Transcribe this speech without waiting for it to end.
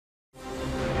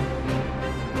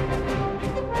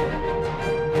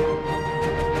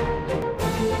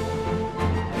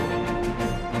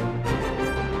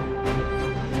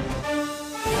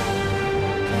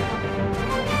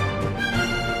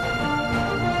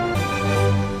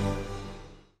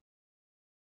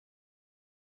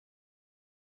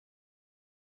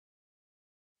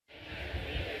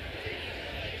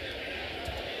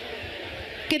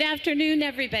Good afternoon,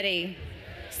 everybody.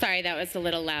 Sorry, that was a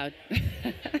little loud.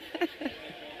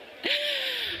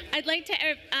 I'd like to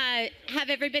have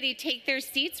everybody take their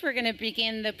seats. We're going to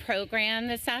begin the program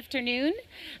this afternoon.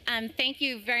 Thank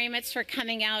you very much for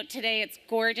coming out today. It's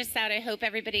gorgeous out. I hope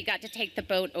everybody got to take the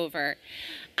boat over.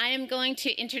 I am going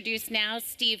to introduce now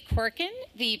Steve Corkin,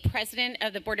 the President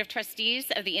of the Board of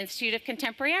Trustees of the Institute of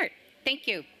Contemporary Art. Thank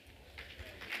you.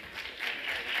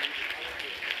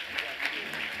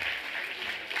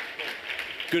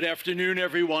 Good afternoon,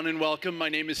 everyone, and welcome. My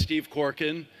name is Steve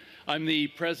Corkin. I'm the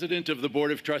President of the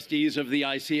Board of Trustees of the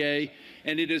ICA,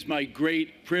 and it is my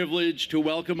great privilege to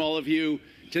welcome all of you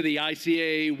to the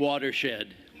ICA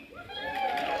Watershed.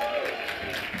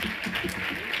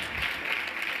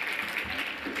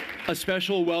 A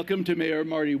special welcome to Mayor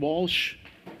Marty Walsh,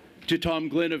 to Tom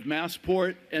Glynn of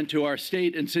Massport, and to our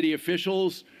state and city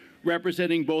officials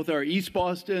representing both our East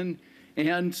Boston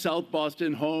and South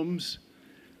Boston homes,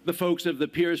 the folks of the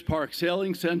Piers Park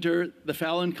Sailing Center, the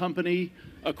Fallon Company,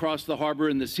 across the harbor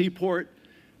and the seaport,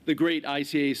 the great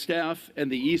ICA staff,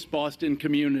 and the East Boston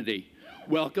community.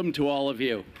 Welcome to all of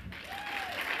you.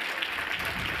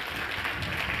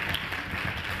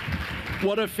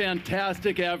 What a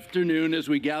fantastic afternoon as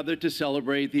we gather to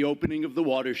celebrate the opening of the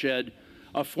Watershed,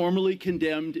 a formerly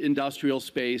condemned industrial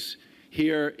space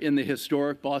here in the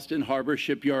historic Boston Harbor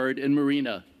Shipyard and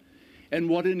Marina. And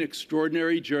what an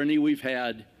extraordinary journey we've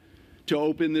had to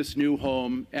open this new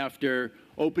home after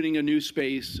opening a new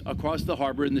space across the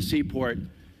harbor in the seaport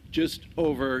just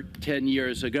over 10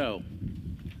 years ago.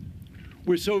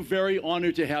 We're so very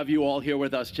honored to have you all here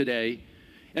with us today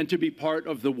and to be part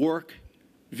of the work,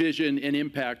 vision, and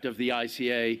impact of the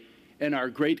ICA and our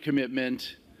great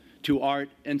commitment to art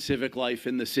and civic life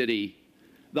in the city,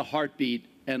 the heartbeat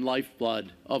and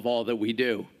lifeblood of all that we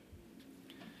do.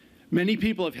 Many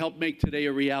people have helped make today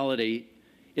a reality.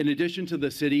 In addition to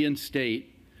the city and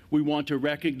state, we want to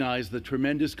recognize the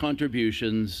tremendous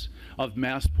contributions of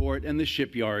Massport and the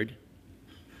shipyard.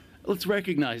 Let's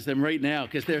recognize them right now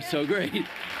because they're so great.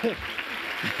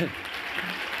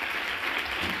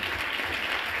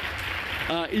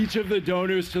 Each of the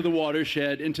donors to the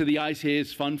Watershed and to the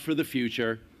ICA's Fund for the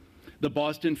Future, the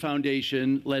Boston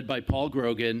Foundation, led by Paul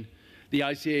Grogan, the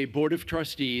ICA Board of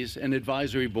Trustees and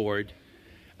Advisory Board,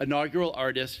 inaugural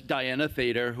artist Diana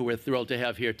Thader, who we're thrilled to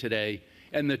have here today,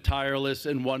 and the tireless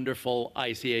and wonderful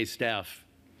ICA staff.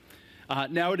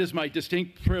 Now it is my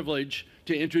distinct privilege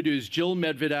to introduce Jill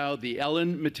Medvedow, the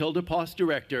Ellen Matilda Post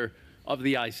Director of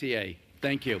the ICA.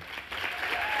 Thank you.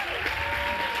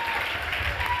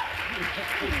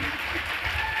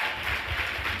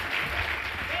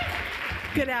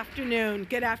 Good afternoon.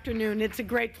 Good afternoon. It's a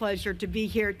great pleasure to be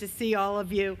here to see all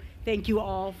of you. Thank you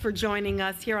all for joining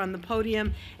us here on the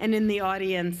podium and in the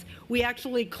audience. We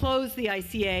actually closed the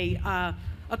ICA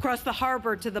across the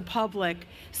harbor to the public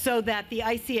so that the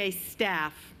ICA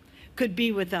staff could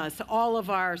be with us. All of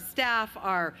our staff,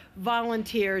 our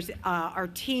volunteers, our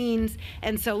teens.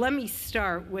 And so let me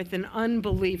start with an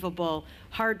unbelievable,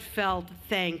 heartfelt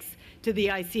thanks to the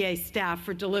ICA staff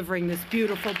for delivering this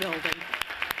beautiful building.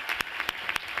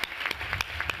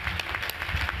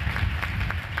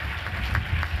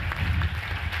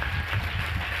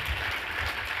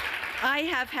 I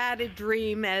have had a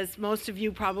dream, as most of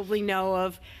you probably know,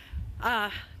 of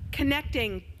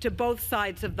connecting to both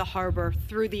sides of the harbor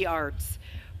through the arts,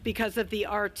 because of the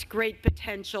arts' great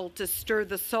potential to stir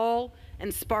the soul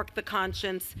and spark the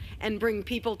conscience and bring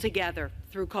people together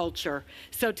through culture.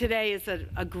 So today is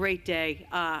a great day,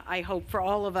 I hope, for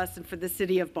all of us and for the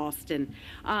city of Boston.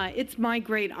 It's my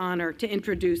great honor to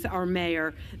introduce our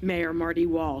mayor, Mayor Marty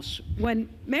Walsh. When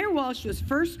Mayor Walsh was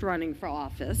first running for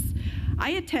office,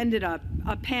 I attended a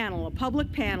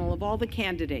public panel of all the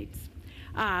candidates,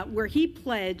 where he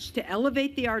pledged to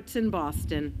elevate the arts in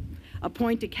Boston,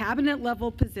 appoint a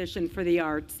cabinet-level position for the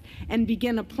arts, and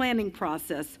begin a planning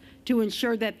process to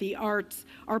ensure that the arts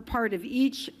are part of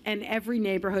each and every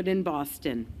neighborhood in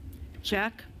Boston.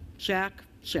 Check, check,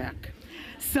 check.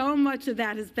 So much of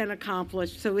that has been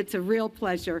accomplished, so it's a real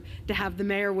pleasure to have the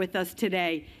mayor with us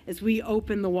today as we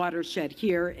open the Watershed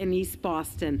here in East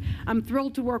Boston. I'm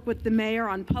thrilled to work with the mayor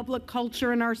on public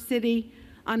culture in our city,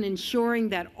 on ensuring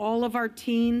that all of our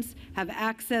teens have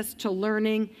access to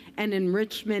learning and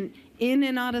enrichment in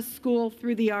and out of school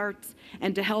through the arts,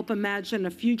 and to help imagine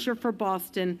a future for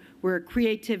Boston where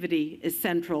creativity is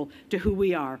central to who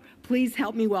we are. Please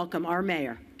help me welcome our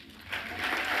mayor.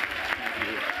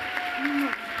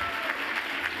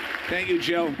 Thank you,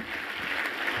 Jill.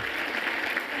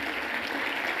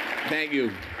 Thank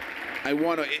you. I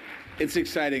want to It's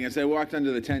exciting. As I walked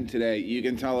under the tent today, you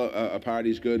can tell a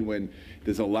party's good when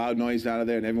there's a loud noise out of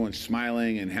there and everyone's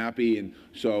smiling and happy. And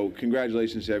so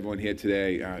congratulations to everyone here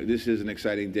today. This is an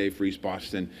exciting day for East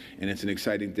Boston, and it's an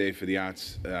exciting day for the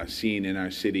arts scene in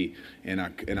our city and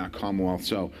our Commonwealth.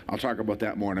 So I'll talk about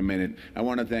that more in a minute. I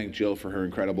want to thank Jill for her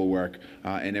incredible work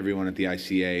and everyone at the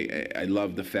ICA. I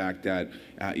love the fact that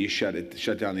you shut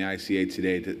down the ICA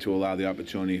today to allow the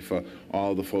opportunity for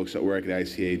all the folks that work at the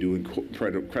ICA doing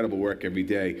incredible work every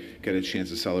day get a chance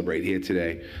to celebrate here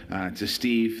today. To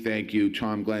Steve, thank you.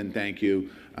 Tom, Glenn, thank you.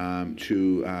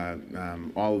 To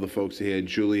all of the folks here,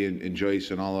 Julie and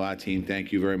Joyce and all of our team,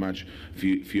 thank you very much for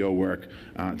your work.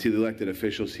 To the elected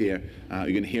officials here,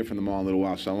 you're going to hear from them all in a little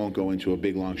while, so I won't go into a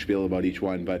big long spiel about each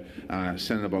one, but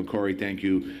Senator Boncory, thank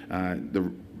you.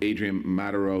 Adrian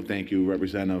Matero, thank you.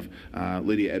 Representative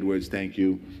Lydia Edwards, thank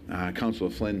you. Councilor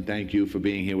Flynn, thank you for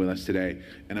being here with us today.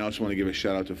 And I also want to give a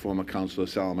shout out to former Councilor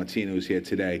Sal Martina, who's here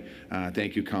today.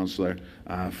 Thank you, Councilor,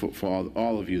 for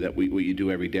all of you that what you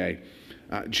do every day.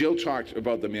 Jill talked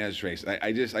about the mayor's race.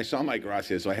 I saw Mike Ross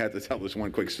here, so I had to tell this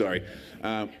one quick story.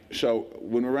 So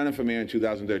when we're running for mayor in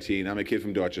 2013, I'm a kid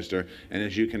from Dorchester, and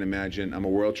as you can imagine, I'm a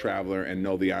world traveler and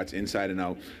know the arts inside and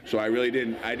out. So I really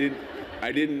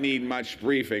didn't need much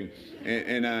briefing.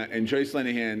 And Joyce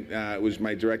Lenahan was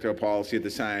my director of policy at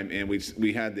the time, and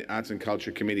we had the Arts and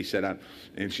Culture Committee set up,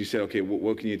 and she said, okay,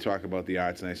 what can you talk about the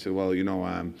arts? And I said, well, you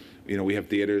know, we have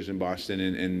theaters in Boston,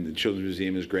 and the Children's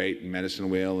Museum is great, and Medicine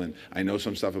Wheel, and I know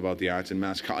some stuff about the arts, and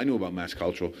I knew about Mass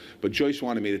Cultural, but Joyce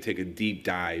wanted me to take a deep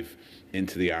dive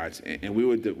into the arts, and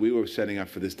we were setting up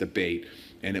for this debate,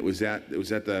 and it was at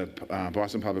the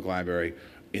Boston Public Library.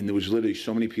 And there was literally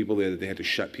so many people there that they had to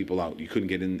shut people out. You couldn't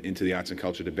get into the arts and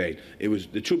culture debate. It was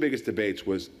the two biggest debates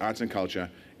was arts and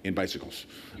culture and bicycles.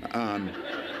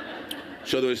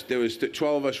 So there was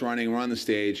 12 of us running. We're on the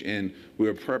stage, and we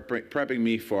were prepping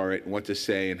me for it and what to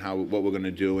say and what we're going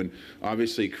to do. And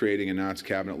obviously, creating an arts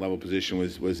cabinet level position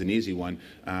was an easy one.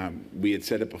 We had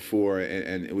said it before,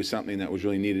 and it was something that was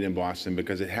really needed in Boston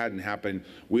because it hadn't happened,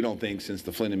 we don't think, since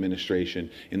the Flynn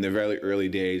administration in the very early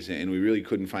days. And we really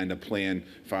couldn't find a plan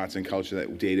for arts and culture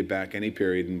that dated back any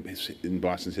period in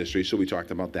Boston's history. So we talked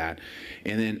about that.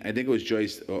 And then I think it was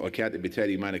Joyce or Kathy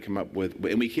Bettetti might have come up with,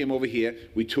 and we came over here.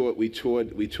 We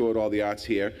toured all the arts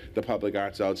here, the public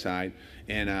arts outside,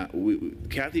 and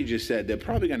Kathy just said they're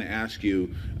probably going to ask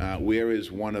you where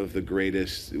is one of the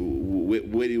greatest,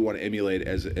 where do you want to emulate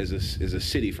as a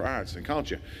city for arts and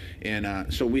culture,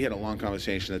 and so we had a long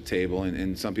conversation at the table,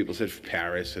 and some people said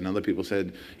Paris, and other people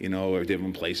said or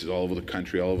different places all over the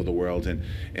country, all over the world,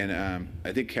 and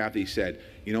I think Kathy said,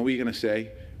 you know what you're going to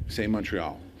say? Say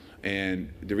Montreal.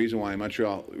 And the reason why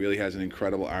Montreal really has an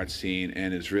incredible art scene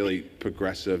and is really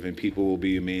progressive, and people will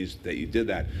be amazed that you did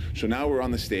that. So now we're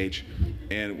on the stage,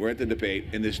 and we're at the debate,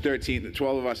 and there's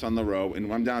 12 of us on the row,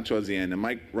 and I'm down towards the end, and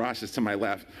Mike Ross is to my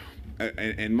left,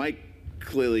 and Mike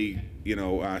clearly,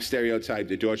 stereotyped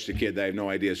the Dorchester kid that I have no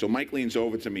idea. So Mike leans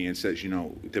over to me and says,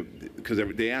 because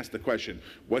they asked the question,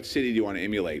 what city do you want to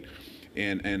emulate?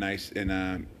 And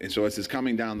so as it's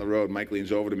coming down the road, Mike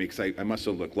leans over to me because I must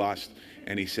have looked lost,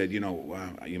 and he said, you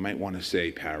might want to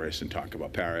say Paris and talk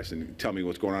about Paris and tell me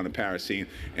what's going on in Paris scene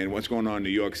and what's going on in New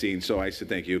York scene. So I said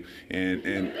thank you,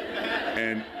 and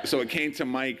so it came to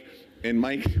Mike, and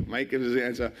Mike gives his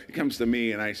answer. It comes to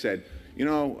me, and I said,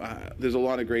 there's a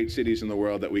lot of great cities in the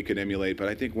world that we could emulate, but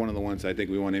I think one of the ones I think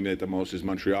we want to emulate the most is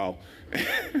Montreal.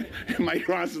 And Mike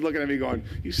Ross is looking at me going,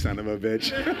 you son of a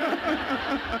bitch.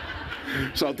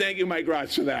 So thank you, Mike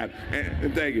Ross, for that.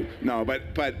 And thank you. No,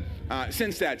 but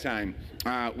since that time,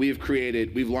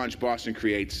 we've launched Boston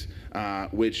Creates,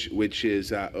 which is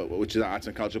the arts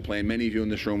and culture plan. Many of you in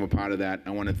this room are part of that.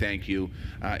 I want to thank you.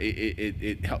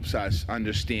 It helps us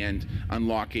understand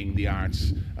unlocking the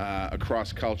arts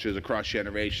across cultures, across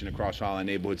generation, across all our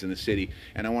neighborhoods in the city.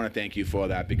 And I want to thank you for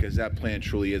that, because that plan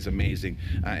truly is amazing.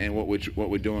 And what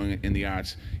we're doing in the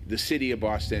arts, the city of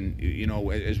Boston,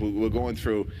 as we're going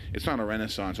through, it's not a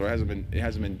renaissance, or it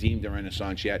hasn't been deemed a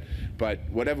renaissance yet. But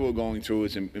whatever we're going through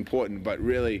is important. But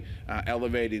really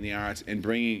elevating the arts and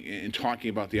bringing and talking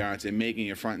about the arts and making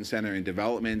it front and center in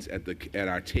developments at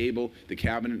our table, the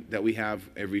cabinet that we have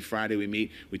every Friday we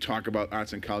meet. We talk about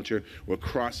arts and culture. We're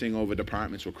crossing over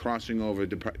departments. We're crossing over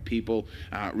people,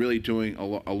 really doing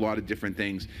a lot of different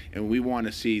things. And we want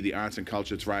to see the arts and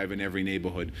culture thrive in every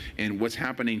neighborhood. And what's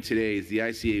happening today is the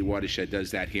ICA Watershed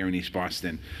does that here in East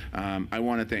Boston. I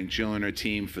want to thank Jill and her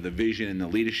team for the vision and the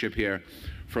leadership here.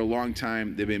 For a long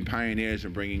time, they've been pioneers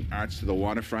in bringing arts to the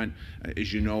waterfront.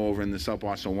 As you know, over in the South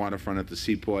Boston waterfront at the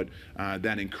seaport,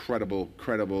 that incredible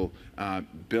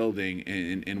building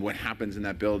and what happens in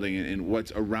that building and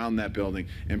what's around that building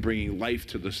and bringing life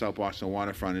to the South Boston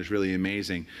waterfront is really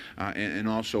amazing. And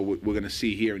also what we're going to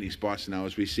see here in East Boston now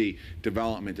as we see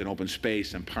development and open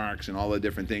space and parks and all the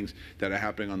different things that are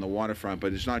happening on the waterfront.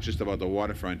 But it's not just about the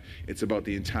waterfront, it's about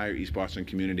the entire East Boston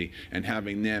community and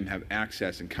having them have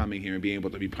access and coming here and being able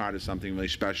to be part of something really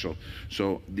special.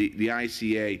 So the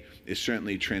ICA is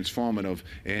certainly transformative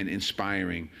and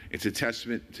inspiring. It's a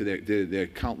testament to their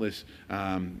countless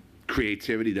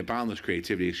creativity, the boundless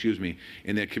creativity, excuse me,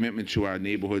 and their commitment to our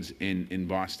neighborhoods in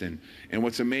Boston. And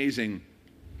what's amazing,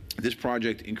 this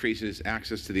project increases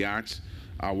access to the arts,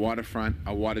 our waterfront,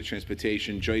 our water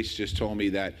transportation. Joyce just told me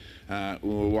that when we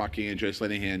were walking in, Joyce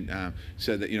Linehan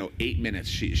said that, 8 minutes.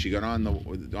 She got on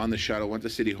the shuttle, went to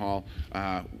City Hall.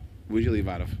 Where'd you leave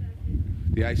out of?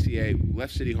 The ICA,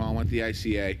 left City Hall, went to the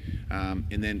ICA,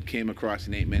 and then came across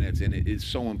in 8 minutes. And it is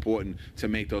so important to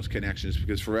make those connections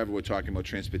because forever we're talking about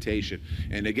transportation.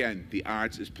 And again, the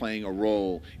arts is playing a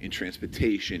role in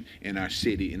transportation in our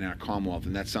city, in our Commonwealth,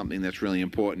 and that's something that's really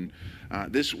important.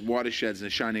 This watershed is a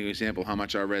shining example of how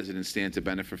much our residents stand to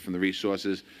benefit from the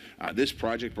resources. This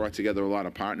project brought together a lot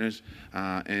of partners.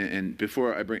 And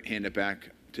before I hand it back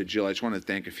to Jill, I just want to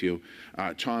thank a few.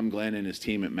 Tom Glenn and his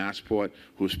team at Massport,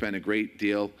 who spent a great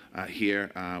deal here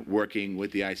working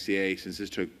with the ICA since this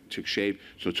took shape.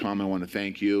 So Tom, I want to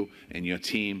thank you and your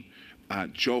team.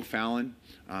 Joe Fallon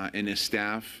and his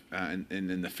staff and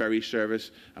the ferry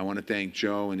service. I want to thank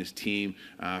Joe and his team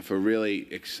for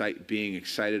really being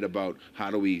excited about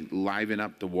how do we liven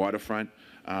up the waterfront.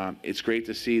 It's great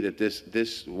to see that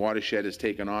this watershed has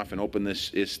taken off and opened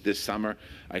this summer.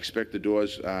 I expect the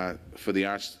doors for the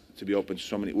arts to be open.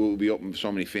 Will be open for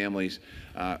so many families,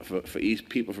 for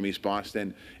people from East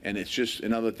Boston. And it's just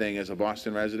another thing as a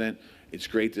Boston resident. It's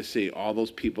great to see all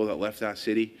those people that left our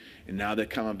city, and now they're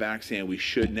coming back saying we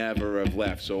should never have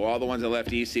left. So all the ones that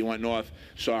left EC went north.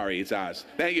 Sorry, it's ours.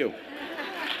 Thank you.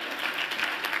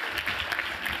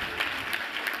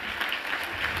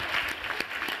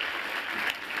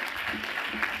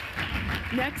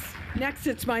 Next,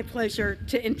 it's my pleasure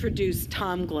to introduce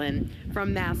Tom Glenn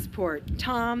from Massport.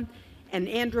 Tom and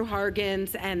Andrew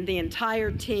Hargens and the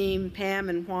entire team, Pam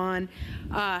and Juan,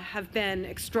 have been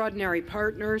extraordinary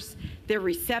partners. Their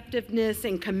receptiveness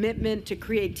and commitment to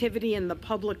creativity in the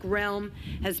public realm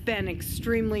has been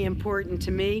extremely important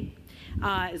to me,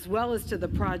 as well as to the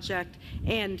project,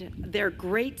 and their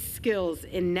great skills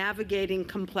in navigating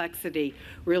complexity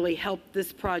really helped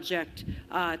this project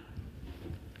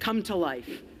come to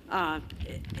life.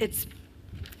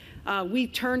 We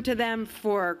turn to them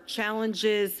for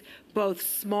challenges, both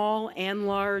small and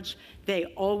large. They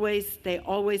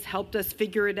always helped us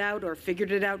figure it out or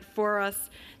figured it out for us.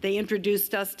 They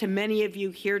introduced us to many of you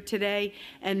here today,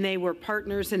 and they were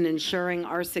partners in ensuring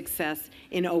our success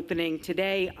in opening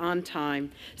today on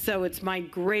time. So it's my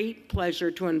great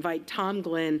pleasure to invite Tom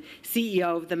Glenn,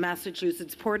 CEO of the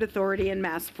Massachusetts Port Authority and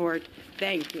Massport.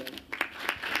 Thank you.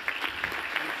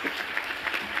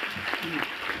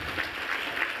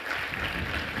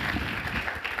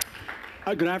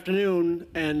 Good afternoon,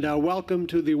 and welcome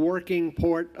to the working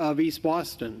port of East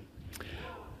Boston.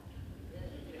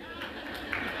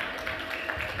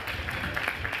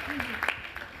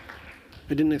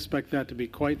 I didn't expect that to be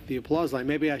quite the applause line.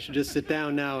 Maybe I should just sit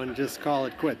down now and just call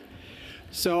it quit.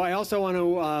 So I also want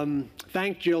to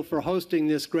thank Jill for hosting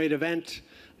this great event.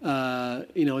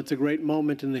 It's a great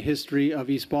moment in the history of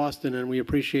East Boston, and we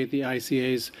appreciate the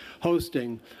ICA's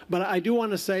hosting. But I do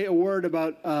want to say a word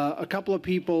about a couple of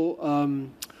people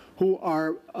who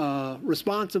are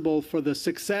responsible for the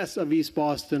success of East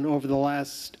Boston over the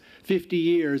last 50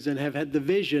 years and have had the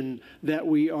vision that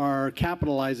we are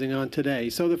capitalizing on today.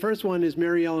 So the first one is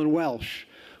Mary Ellen Walsh,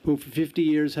 who for 50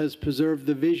 years has preserved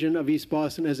the vision of East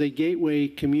Boston as a gateway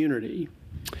community.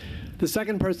 The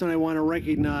second person I want to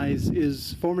recognize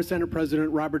is former Senate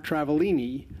President Robert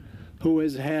Travellini, who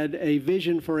has had a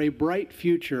vision for a bright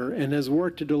future and has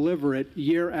worked to deliver it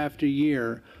year after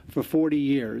year for 40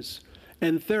 years.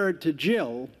 And third, to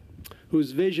Jill,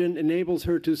 whose vision enables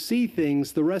her to see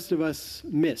things the rest of us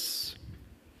miss.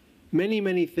 Many,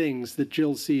 many things that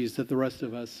Jill sees that the rest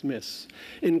of us miss,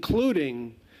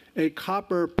 including a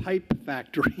copper pipe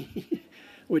factory,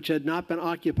 which had not been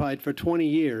occupied for 20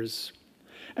 years,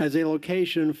 as a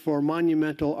location for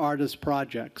monumental artist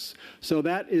projects. So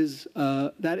that is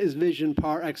vision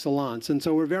par excellence. And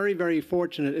so we're very, very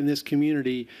fortunate in this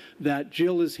community that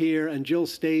Jill is here and Jill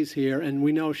stays here, and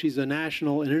we know she's a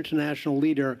national and international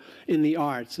leader in the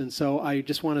arts. And so I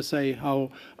just want to say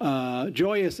how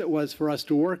joyous it was for us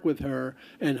to work with her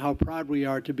and how proud we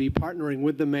are to be partnering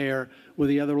with the mayor, with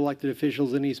the other elected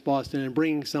officials in East Boston, and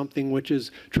bringing something which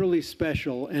is truly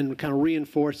special and kind of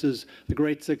reinforces the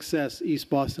great success East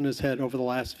Boston has had over the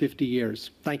last 50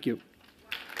 years. Thank you.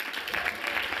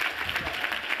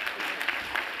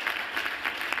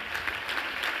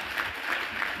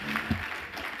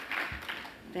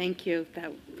 Thank you.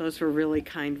 Those were really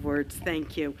kind words.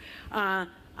 Thank you.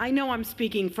 I know I'm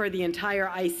speaking for the entire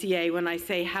ICA when I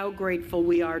say how grateful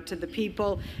we are to the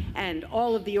people and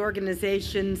all of the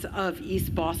organizations of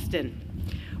East Boston.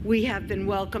 We have been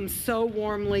welcomed so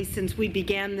warmly since we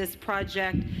began this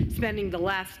project, spending the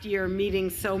last year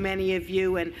meeting so many of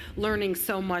you and learning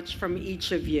so much from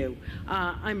each of you.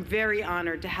 I'm very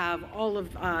honored to have all of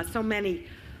so many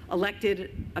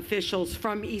elected officials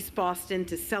from East Boston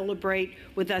to celebrate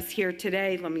with us here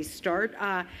today. Let me start.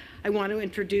 I want to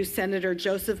introduce Senator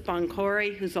Joseph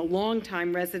Boncore, who's a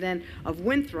longtime resident of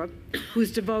Winthrop,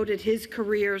 who's devoted his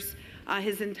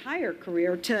entire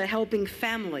career to helping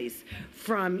families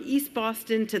from East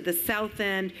Boston to the South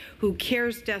End, who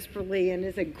cares desperately and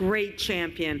is a great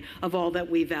champion of all that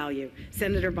we value.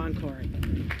 Senator Boncore.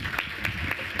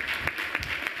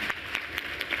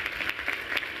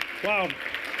 Wow.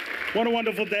 What a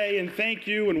wonderful day, and thank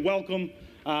you and welcome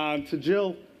to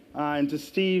Jill and to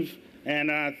Steve, and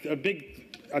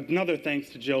another thanks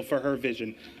to Jill for her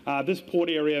vision. This port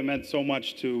area meant so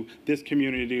much to this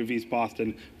community of East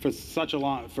Boston for such a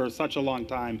long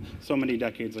time, so many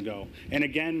decades ago. And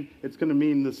again, it's going to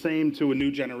mean the same to a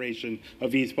new generation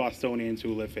of East Bostonians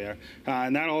who live here.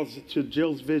 And that also to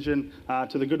Jill's vision,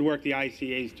 to the good work the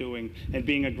ICA is doing, and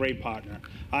being a great partner.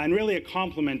 And really a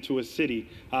compliment to a city,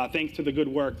 thanks to the good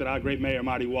work that our great Mayor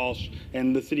Marty Walsh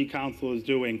and the City Council is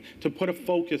doing to put a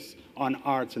focus on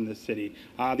arts in this city.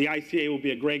 The ICA will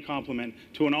be a great complement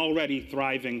to an already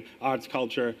thriving arts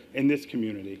culture in this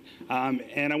community.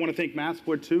 And I want to thank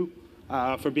Massport too,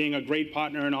 for being a great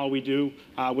partner in all we do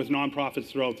with nonprofits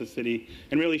throughout the city,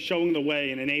 and really showing the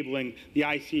way and enabling the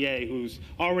ICA, who's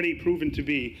already proven to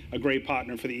be a great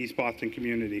partner for the East Boston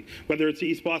community. Whether it's the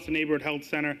East Boston Neighborhood Health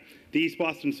Center, the East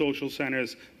Boston Social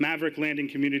Centers, Maverick Landing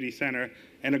Community Center,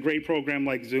 and a great program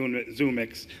like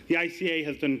Zoomix. The ICA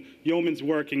has done yeoman's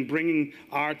work in bringing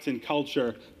arts and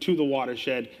culture to the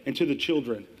watershed and to the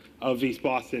children of East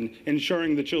Boston,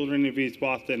 ensuring the children of East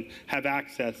Boston have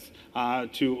access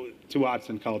to arts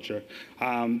and culture.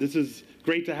 This is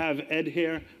great to have Ed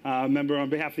here, member on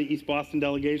behalf of the East Boston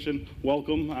delegation.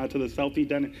 Welcome to the Southie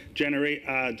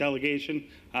delegation.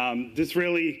 This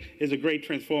really is a great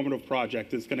transformative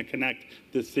project that's going to connect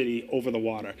this city over the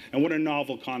water. And what a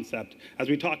novel concept. As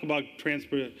we talk about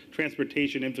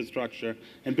transportation infrastructure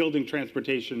and building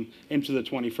transportation into the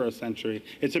 21st century,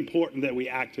 it's important that we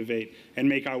activate and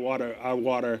make our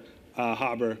water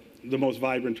harbor the most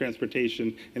vibrant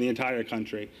transportation in the entire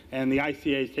country. And the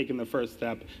ICA has taken the first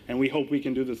step, and we hope we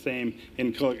can do the same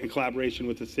in collaboration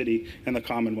with the city and the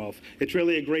Commonwealth. It's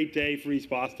really a great day for East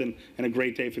Boston and a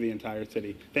great day for the entire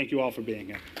city. Thank you all for being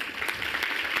here.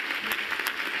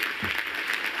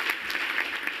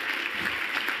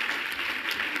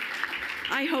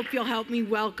 I hope you'll help me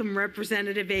welcome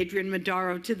Representative Adrian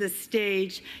Madaro to the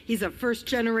stage. He's a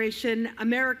first-generation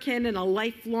American and a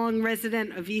lifelong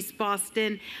resident of East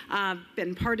Boston.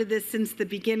 Been part of this since the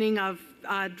beginning of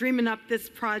dreaming up this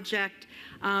project,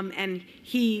 and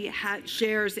he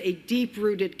shares a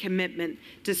deep-rooted commitment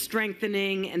to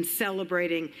strengthening and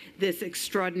celebrating this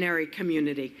extraordinary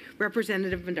community.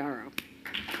 Representative Madaro.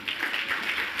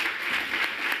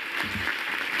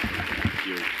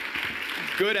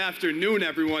 Good afternoon,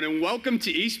 everyone, and welcome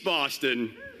to East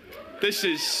Boston. This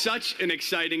is such an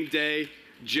exciting day.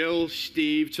 Jill,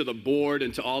 Steve, to the board,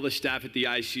 and to all the staff at the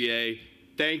ICA,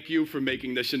 thank you for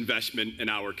making this investment in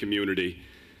our community.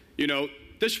 You know,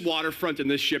 this waterfront and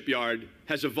this shipyard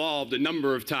has evolved a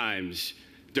number of times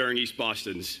during East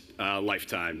Boston's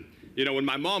lifetime. You know, when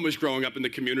my mom was growing up in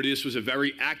the community, this was a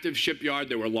very active shipyard.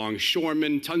 There were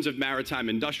longshoremen, tons of maritime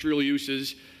industrial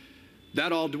uses.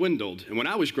 That all dwindled. And when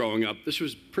I was growing up, this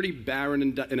was pretty barren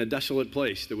and a desolate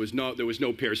place. There was no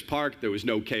Pierce Park, there was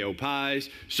no KO Pies,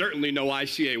 certainly no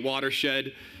ICA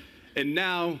Watershed. And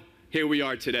now, here we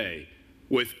are today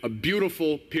with a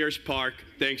beautiful Pierce Park,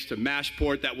 thanks to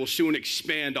Massport, that will soon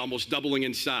expand, almost doubling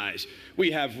in size.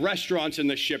 We have restaurants in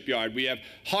the shipyard, we have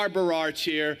harbor arts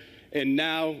here, and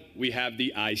now we have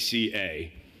the ICA.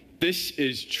 This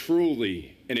is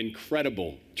truly an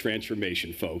incredible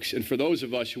transformation, folks. And for those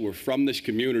of us who are from this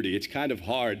community, it's kind of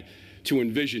hard to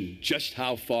envision just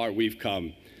how far we've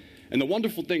come. And the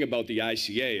wonderful thing about the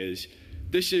ICA is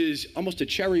this is almost a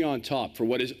cherry on top for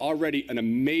what is already an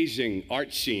amazing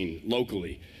art scene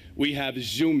locally. We have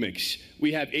Zoomix,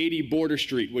 we have 80 Border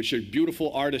Street, which are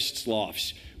beautiful artists'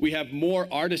 lofts. We have more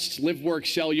artists' live, work,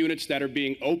 sell units that are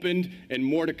being opened and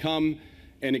more to come.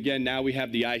 And again, now we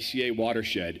have the ICA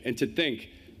Watershed. And to think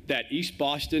that East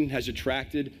Boston has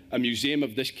attracted a museum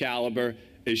of this caliber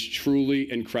is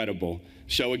truly incredible.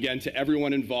 So again, to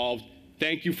everyone involved,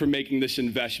 thank you for making this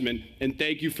investment, and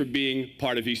thank you for being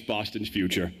part of East Boston's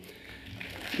future.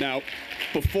 Now,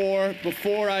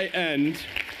 before I end,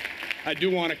 I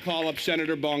do want to call up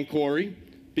Senator Boncory,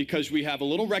 because we have a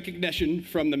little recognition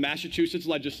from the Massachusetts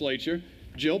legislature.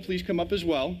 Jill, please come up as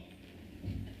well.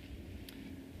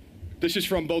 This is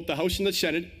from both the House and the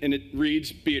Senate, and it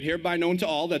reads, "Be it hereby known to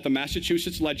all that the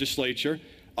Massachusetts legislature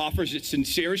offers its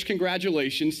sincerest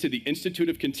congratulations to the Institute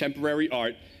of Contemporary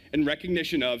Art in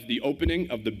recognition of the opening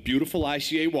of the beautiful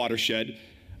ICA Watershed,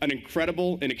 an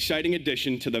incredible and exciting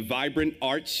addition to the vibrant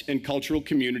arts and cultural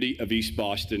community of East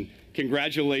Boston.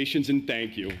 Congratulations and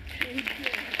thank you." Thank you.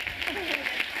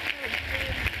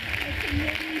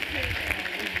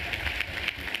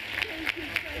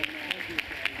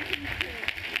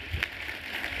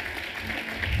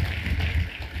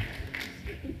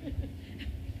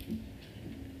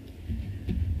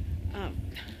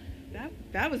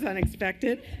 That was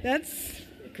unexpected. That's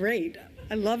great.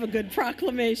 I love a good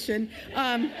proclamation.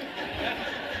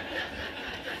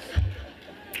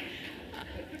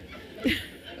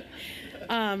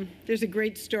 There's a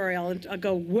great story. I'll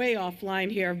go way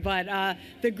offline here, but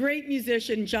the great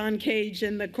musician John Cage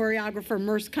and the choreographer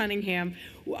Merce Cunningham,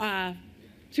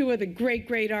 two of the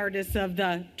great artists of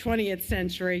the 20th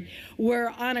century,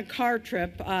 were on a car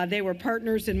trip. They were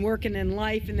partners in work and in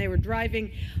life, and they were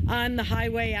driving on the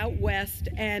highway out west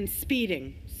and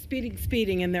speeding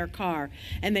in their car.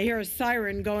 And they hear a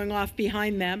siren going off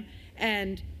behind them,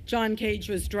 and John Cage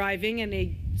was driving, and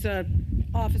he's an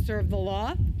officer of the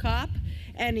law, cop,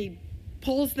 and he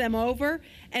pulls them over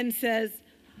and says,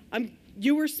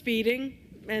 "You were speeding,"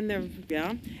 and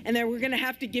we're going to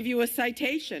have to give you a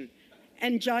citation.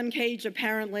 And John Cage,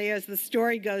 apparently, as the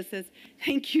story goes, says,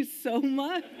 "Thank you so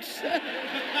much."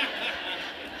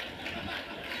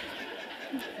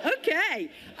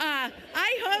 Okay, I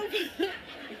hope,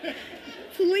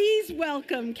 please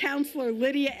welcome Councilor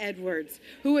Lydia Edwards,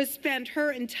 who has spent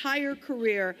her entire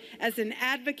career as an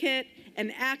advocate, an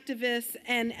activist,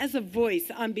 and as a voice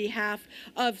on behalf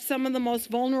of some of the most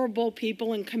vulnerable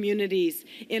people and communities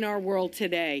in our world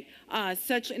today.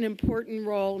 Such an important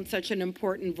role and such an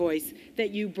important voice that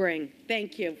you bring.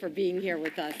 Thank you for being here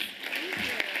with us.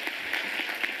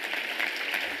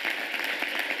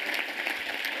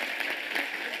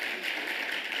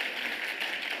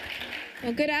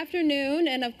 Well, good afternoon,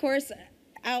 and of course,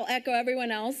 I'll echo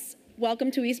everyone else. Welcome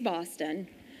to East Boston.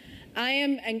 I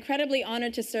am incredibly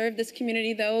honored to serve this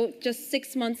community, though, just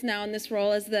 6 months now in this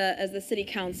role as the city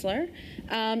councilor.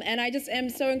 And I just am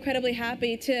so incredibly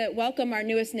happy to welcome our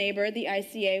newest neighbor, the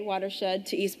ICA Watershed,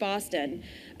 to East Boston.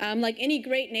 Like any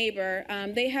great neighbor,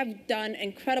 they have done an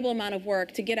incredible amount of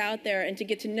work to get out there and to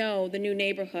get to know the new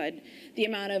neighborhood, the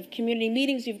amount of community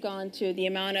meetings you've gone to, the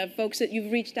amount of folks that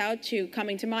you've reached out to,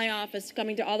 coming to my office,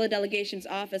 coming to all the delegations'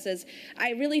 offices. I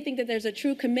really think that there's a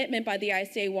true commitment by the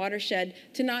ICA Watershed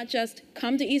to not just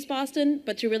come to East Boston,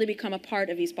 but to really become a part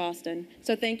of East Boston.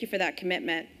 So thank you for that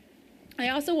commitment. I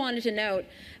also wanted to note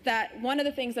that one of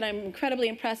the things that I'm incredibly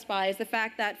impressed by is the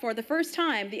fact that for the first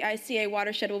time, the ICA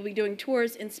Watershed will be doing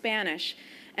tours in Spanish.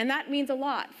 And that means a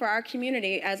lot for our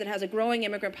community, as it has a growing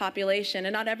immigrant population,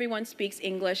 and not everyone speaks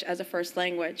English as a first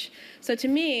language. So to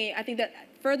me, I think that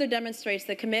further demonstrates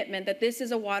the commitment that this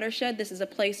is a watershed, this is a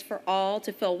place for all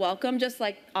to feel welcome, just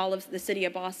like all of the city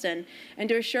of Boston, and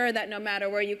to assure that no matter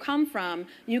where you come from,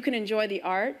 you can enjoy the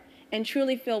art and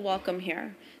truly feel welcome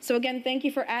here. So again, thank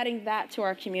you for adding that to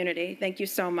our community. Thank you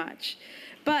so much.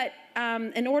 But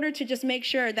in order to just make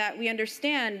sure that we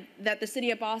understand that the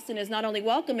city of Boston is not only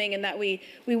welcoming and that we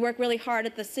work really hard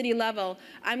at the city level,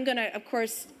 I'm going to, of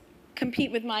course,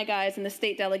 compete with my guys in the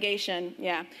state delegation.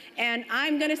 Yeah. And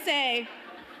I'm going to say,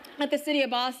 at the city of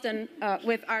Boston,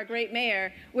 with our great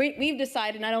mayor, we've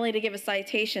decided not only to give a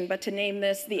citation, but to name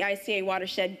this the ICA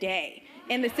Watershed Day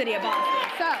in the city of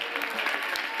Boston. So,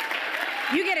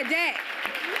 you get a day.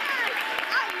 Yes!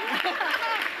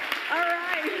 All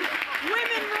right.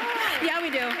 Women rule. Yeah, we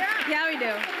do. Yeah, we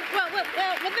do. Well,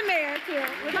 with the mayor, too.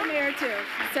 With the mayor, too.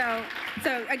 So,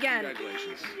 So again,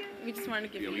 Congratulations. we just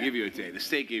wanted to give Yeah, you we that. give you a day. The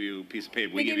state gave you a piece of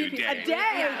paper. We give you a day. A day?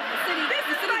 Yeah, the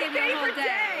city my gave you a whole favorite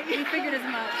day. We figured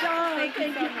as much. Oh, Thank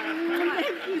you so much.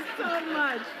 Thank you so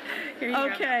much. Here you go.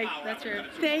 Okay. That's your.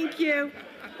 Thank you.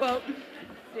 Well,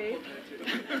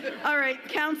 all right,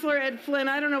 Counselor Ed Flynn,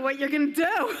 I don't know what you're going to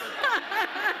do.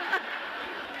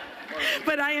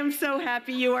 But I am so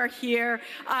happy you are here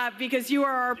because you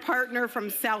are our partner from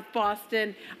South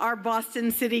Boston, our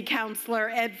Boston City Councilor,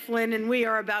 Ed Flynn, and we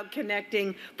are about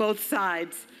connecting both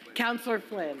sides. Councilor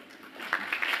Flynn.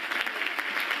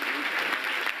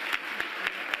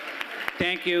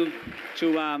 Thank you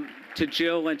to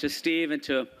Jill and to Steve and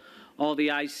to all the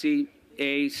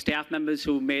ICA staff members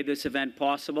who made this event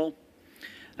possible.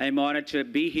 I am honored to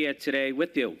be here today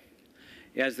with you.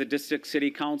 As the District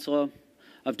City Councilor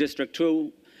of District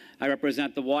 2, I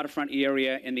represent the waterfront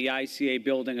area in the ICA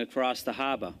building across the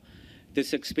harbor.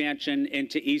 This expansion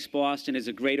into East Boston is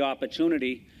a great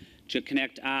opportunity to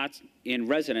connect arts and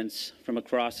residents from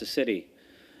across the city.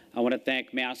 I want to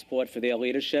thank Massport for their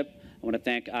leadership. I want to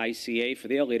thank ICA for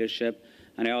their leadership.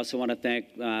 And I also want to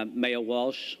thank Mayor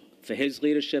Walsh for his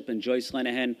leadership and Joyce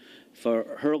Linehan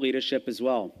for her leadership as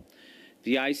well.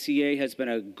 The ICA has been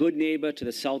a good neighbor to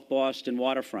the South Boston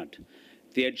waterfront.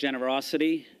 Their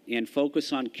generosity and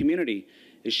focus on community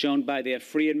is shown by their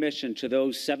free admission to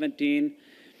those 17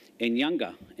 and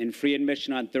younger, and free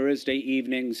admission on Thursday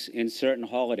evenings and certain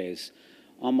holidays,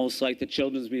 almost like the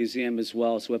Children's Museum as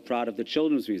well, so we're proud of the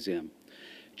Children's Museum.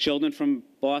 Children from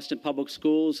Boston Public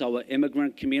Schools, our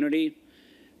immigrant community,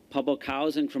 public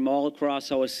housing from all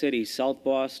across our city, South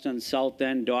Boston, South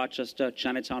End, Dorchester,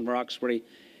 Chinatown, Roxbury,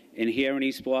 and here in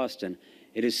East Boston.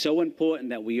 It is so important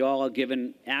that we all are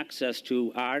given access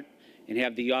to art and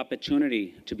have the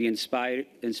opportunity to be inspired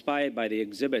by the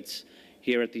exhibits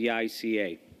here at the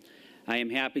ICA. I am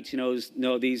happy to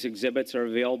know these exhibits are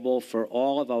available for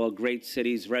all of our great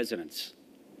city's residents.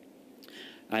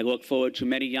 I look forward to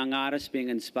many young artists being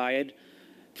inspired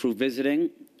through visiting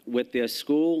with their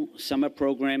school, summer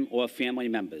program, or family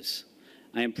members.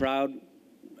 I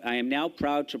am now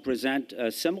proud to present a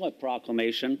similar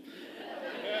proclamation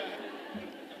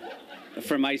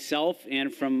from myself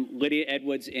and from Lydia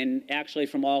Edwards, and actually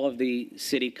from all of the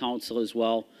City Council as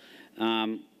well,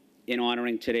 in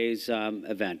honoring today's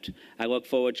event. I look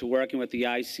forward to working with the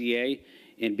ICA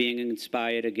and being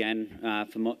inspired again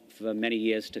for many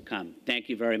years to come. Thank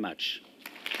you very much.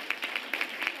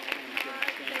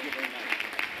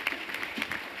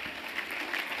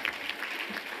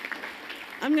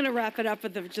 I'm going to wrap it up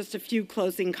with just a few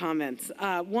closing comments.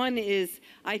 One is,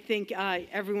 I think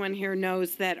everyone here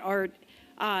knows that art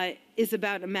is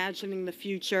about imagining the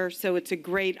future, so it's a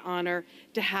great honor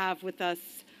to have with us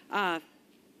a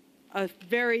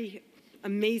very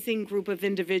amazing group of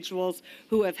individuals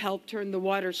who have helped turn the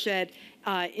watershed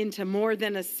into more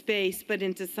than a space, but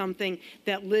into something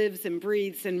that lives and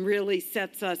breathes and really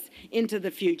sets us into the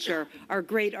future. Our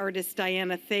great artist,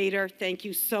 Diana Thader, thank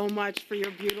you so much for your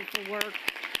beautiful work.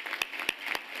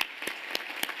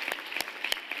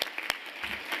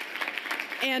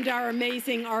 And our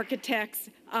amazing architects,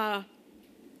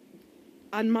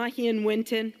 Anmahi and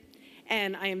Winton.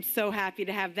 And I am so happy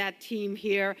to have that team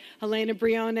here. Helena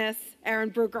Briones, Aaron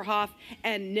Brukerhoff,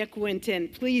 and Nick Winton.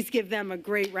 Please give them a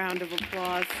great round of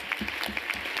applause.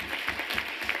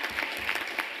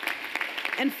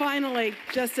 And finally,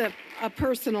 just a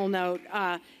personal note,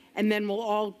 and then we'll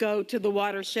all go to the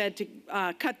watershed to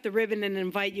cut the ribbon and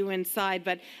invite you inside.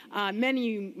 But many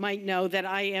of you might know that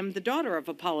I am the daughter of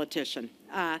a politician.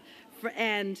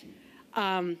 And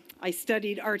I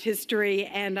studied art history,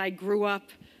 and I grew up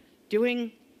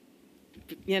doing,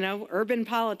 urban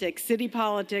politics, city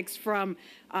politics from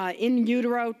in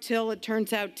utero till it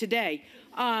turns out today.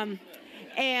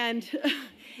 And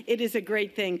it is a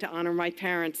great thing to honor my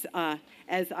parents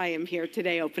as I am here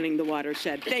today opening the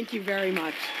watershed. Thank you very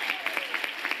much.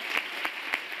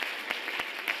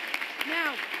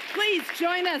 Now, please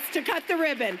join us to cut the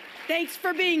ribbon. Thanks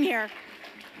for being here.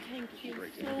 Thank you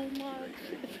so much.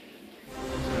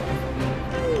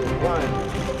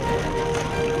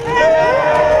 1.